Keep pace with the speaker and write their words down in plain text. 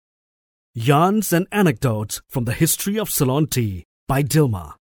Yarns and Anecdotes from the History of Ceylon Tea by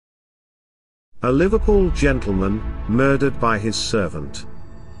Dilmah. A Liverpool gentleman murdered by his servant.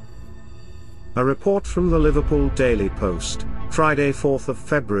 A report from the Liverpool Daily Post, Friday 4th of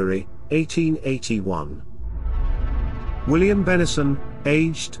February, 1881. William Benison,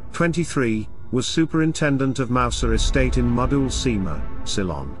 aged 23, was superintendent of Mouser Estate in Mudul Sima,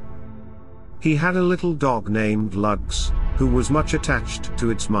 Ceylon. He had a little dog named Lugs, who was much attached to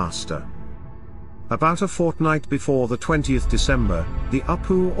its master. About a fortnight before the 20th December, the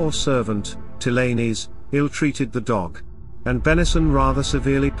Apu or servant, Tilanes, ill-treated the dog, and Benison rather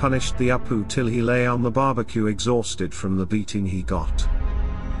severely punished the Apu till he lay on the barbecue exhausted from the beating he got.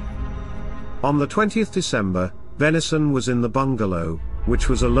 On the 20th December, Benison was in the bungalow, which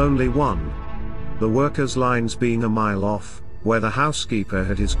was a lonely one, the workers' lines being a mile off, where the housekeeper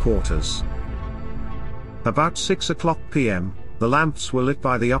had his quarters. About 6 o'clock p.m., the lamps were lit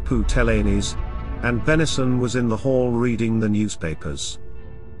by the Apu Tilanes, and Benison was in the hall reading the newspapers.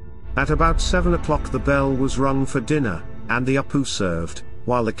 At about 7 o'clock the bell was rung for dinner, and the Apu served,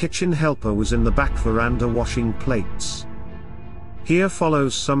 while the kitchen helper was in the back veranda washing plates. Here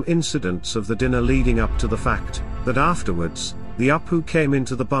follows some incidents of the dinner leading up to the fact, that afterwards, the Apu came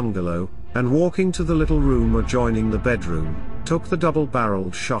into the bungalow, and walking to the little room adjoining the bedroom, took the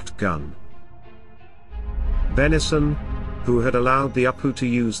double-barreled shotgun. Benison, who had allowed the Apu to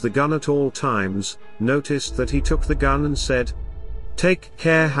use the gun at all times, noticed that he took the gun and said, "Take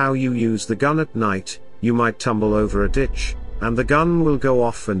care how you use the gun at night, you might tumble over a ditch, and the gun will go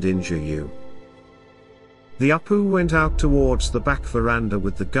off and injure you." The Apu went out towards the back veranda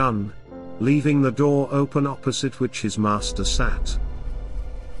with the gun, leaving the door open opposite which his master sat.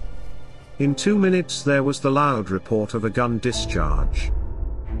 In 2 minutes there was the loud report of a gun discharge.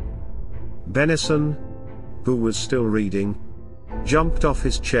 Benison, who was still reading, jumped off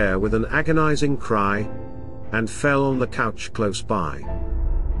his chair with an agonizing cry, and fell on the couch close by.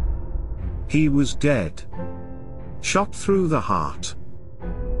 He was dead. Shot through the heart.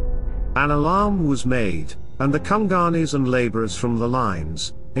 An alarm was made, and the Kunganis and laborers from the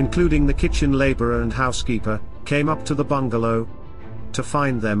lines, including the kitchen laborer and housekeeper, came up to the bungalow, to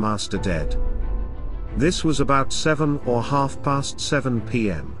find their master dead. This was about 7 or 7:30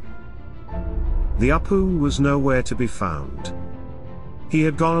 p.m. The Apu was nowhere to be found. He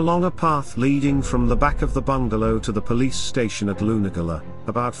had gone along a path leading from the back of the bungalow to the police station at Lunagala,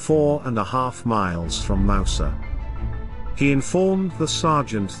 about 4.5 miles from Mouser. He informed the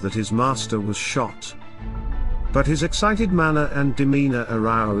sergeant that his master was shot. But his excited manner and demeanor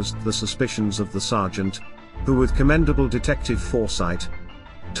aroused the suspicions of the sergeant, who with commendable detective foresight,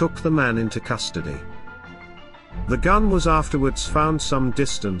 took the man into custody. The gun was afterwards found some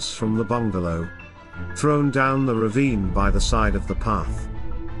distance from the bungalow, thrown down the ravine by the side of the path.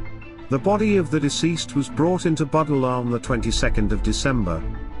 The body of the deceased was brought into Budul on the 22nd of December,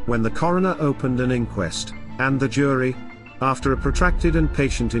 when the coroner opened an inquest, and the jury, after a protracted and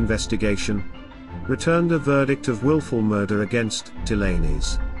patient investigation, returned a verdict of willful murder against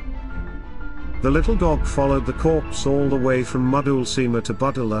Tilanes. The little dog followed the corpse all the way from Mudul Sima to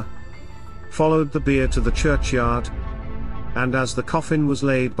Budula, followed the bier to the churchyard, and as the coffin was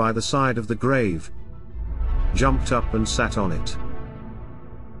laid by the side of the grave, jumped up and sat on it.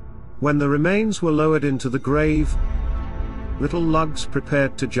 When the remains were lowered into the grave, little Lugs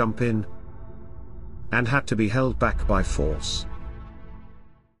prepared to jump in, and had to be held back by force.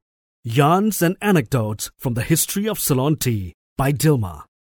 Yarns and Anecdotes from the History of Ceylon Tea by Dilmah.